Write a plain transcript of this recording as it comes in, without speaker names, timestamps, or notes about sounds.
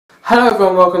Hello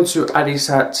everyone, welcome to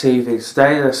ADISHATTV.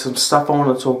 Today there's some stuff I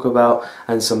want to talk about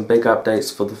and some big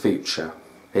updates for the future.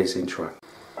 Here's the intro.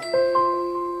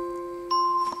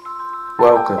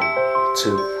 Welcome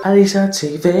to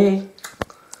ADISHATTV.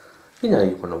 You know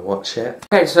you want to watch it.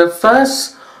 Okay, so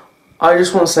first I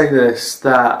just want to say this,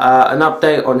 that an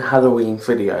update on Halloween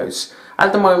videos.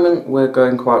 At the moment we're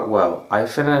going quite well. I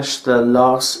finished the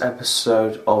last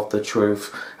episode of The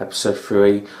Truth, episode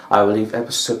 3. I will leave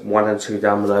episode 1 and 2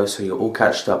 down below so you're all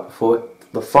catched up before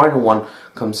the final one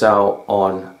comes out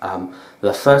on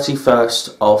the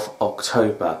 31st of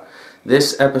October.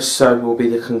 This episode will be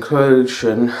the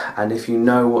conclusion, and if you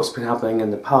know what's been happening in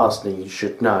the past then you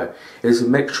should know. It is a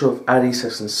mixture of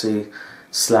ADISHATTV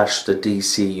 / the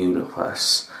DC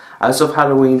universe. As of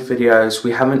Halloween videos,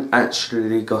 we haven't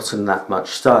actually gotten that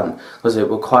much done because it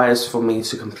requires for me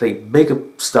to complete bigger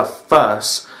stuff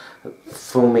first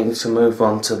for me to move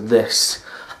on to this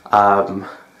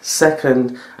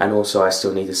second, and also I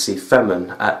still need to see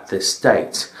Femin at this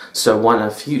date. So when a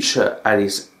future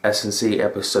ADISHATTV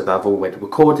episode that I've already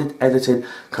recorded, edited,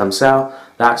 comes out,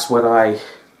 that's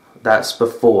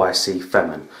before I see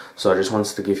Femin. So I just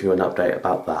wanted to give you an update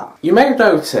about that. You may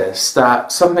notice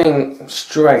that something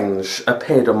strange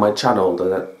appeared on my channel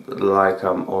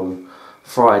on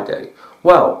Friday.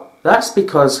 Well, that's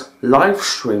because live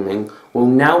streaming will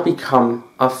now become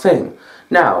a thing.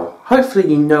 Now,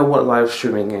 hopefully you know what live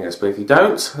streaming is, but if you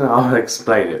don't, I'll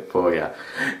explain it for you.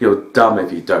 You're dumb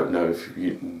if you don't know.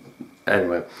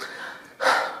 Anyway.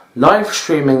 Live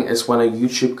streaming is when a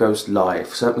YouTube goes live,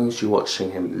 so that means you're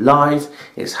watching him live,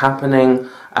 it's happening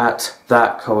at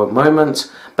that current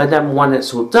moment, but then when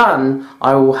it's all done,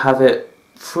 I will have it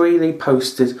freely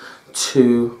posted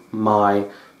to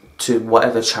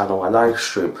whatever channel I live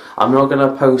stream. I'm not going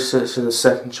to post it to the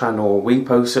second channel or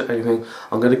repost it or anything.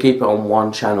 I'm going to keep it on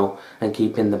one channel and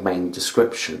keep in the main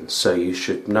description, so you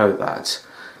should know that.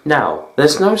 Now,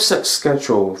 there's no set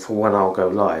schedule for when I'll go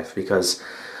live because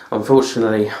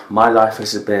unfortunately, my life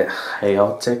is a bit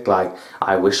chaotic. Like,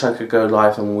 I wish I could go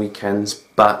live on weekends,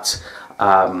 but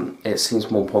it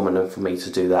seems more prominent for me to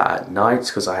do that at night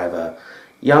because I have a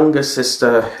younger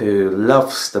sister who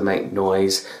loves to make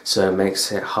noise, so it makes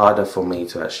it harder for me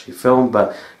to actually film.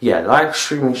 But yeah, live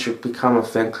streaming should become a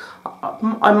thing.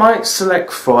 I might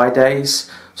select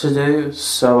Fridays to do,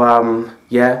 so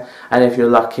yeah, and if you're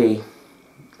lucky,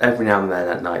 every now and then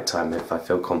at night time if I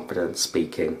feel confident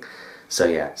speaking. So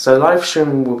yeah, so live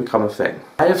streaming will become a thing.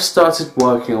 I have started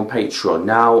working on Patreon.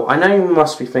 Now, I know you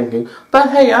must be thinking,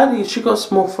 but hey Addy, she got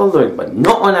some more following, but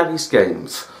not on Addy's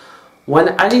Games. When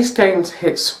Addy's Games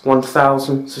hits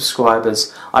 1,000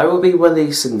 subscribers, I will be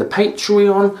releasing the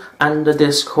Patreon and the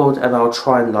Discord, and I'll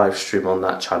try and live stream on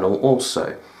that channel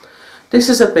also. This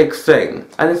is a big thing,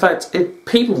 and in fact, if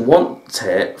people want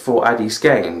it for Addy's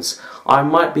Games, I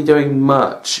might be doing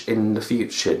merch in the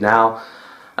future. Now,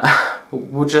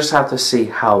 we'll just have to see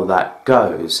how that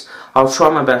goes. I'll try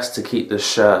my best to keep the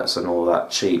shirts and all that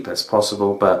cheap as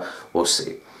possible, but we'll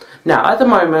see. Now, at the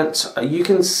moment, you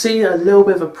can see a little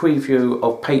bit of a preview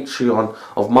of Patreon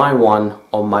of my one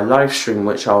on my live stream,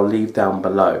 which I'll leave down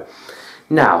below.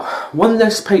 Now, when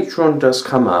this Patreon does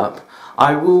come up,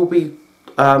 I will be,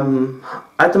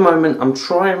 at the moment, I'm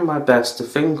trying my best to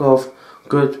think of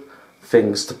good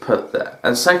things to put there.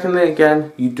 And secondly,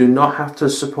 again, you do not have to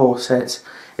support it.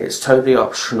 It's totally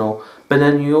optional. But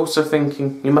then you also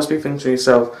thinking, you must be thinking to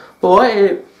yourself, but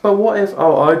what if,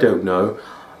 oh, I don't know,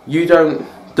 you don't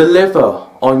deliver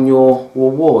on your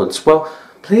rewards? Well,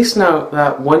 please note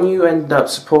that when you end up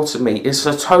supporting me, it's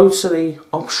a totally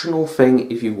optional thing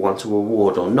if you want a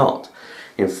reward or not.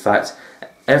 In fact,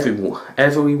 every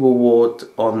reward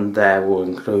on there will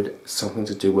include something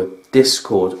to do with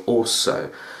Discord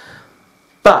also.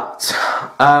 But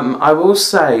I will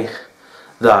say,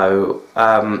 though,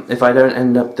 if I don't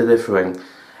end up delivering,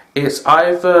 it's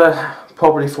either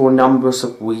probably for a number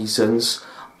of reasons.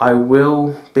 I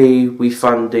will be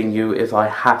refunding you if I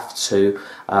have to,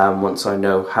 once I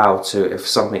know how to, if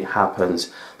something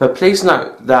happens. But please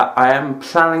note that I am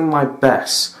planning my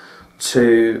best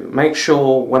to make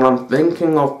sure when I'm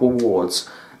thinking of rewards,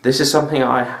 this is something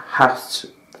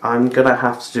I'm gonna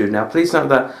have to do. Now, please note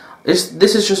that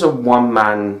this is just a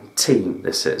one-man team,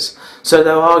 this is. So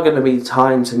there are going to be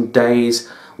times and days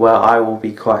where I will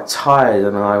be quite tired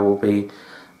and I will be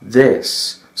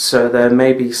this. So there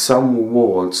may be some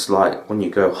rewards, like when you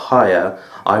go higher,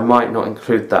 I might not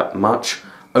include that much,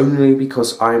 only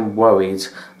because I'm worried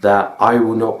that I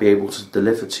will not be able to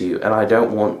deliver to you. And I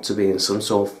don't want to be in some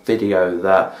sort of video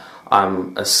that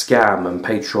I'm a scam and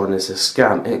Patreon is a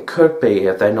scam. It could be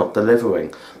if they're not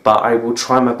delivering, but I will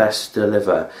try my best to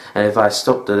deliver. And if I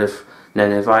stop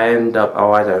then if I end up,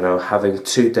 oh I don't know, having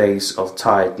 2 days of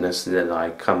tiredness, and then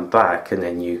I come back and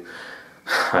then you,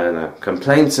 I don't know,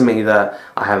 complain to me that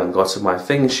I haven't gotten my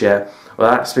things yet,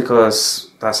 well that's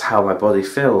because that's how my body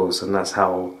feels, and that's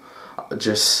how,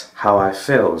 just how I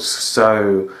feel.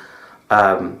 So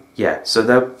yeah,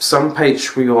 so some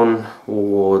Patreon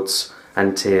rewards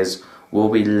and tiers will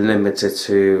be limited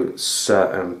to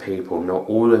certain people. Not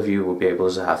all of you will be able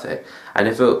to have it. And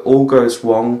if it all goes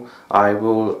wrong, I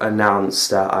will announce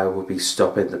that I will be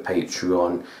stopping the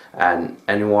Patreon, and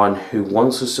anyone who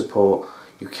wants to support,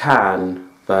 you can,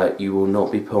 but you will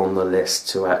not be put on the list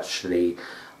to actually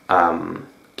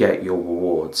get your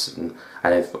rewards. And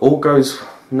if all goes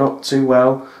not too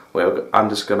well, I'm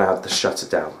just going to have to shut it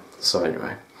down. So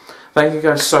anyway, thank you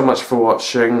guys so much for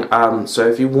watching. So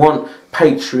if you want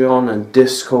Patreon and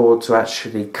Discord to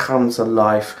actually come to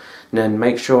life, then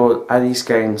make sure Addy's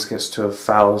Games gets to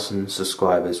 1,000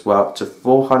 subscribers. We're up to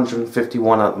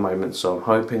 451 at the moment, so I'm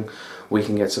hoping we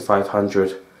can get to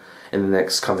 500 in the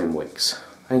next coming weeks.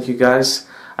 Thank you guys,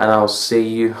 and I'll see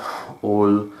you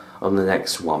all on the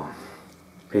next one.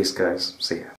 Peace guys,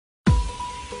 see ya.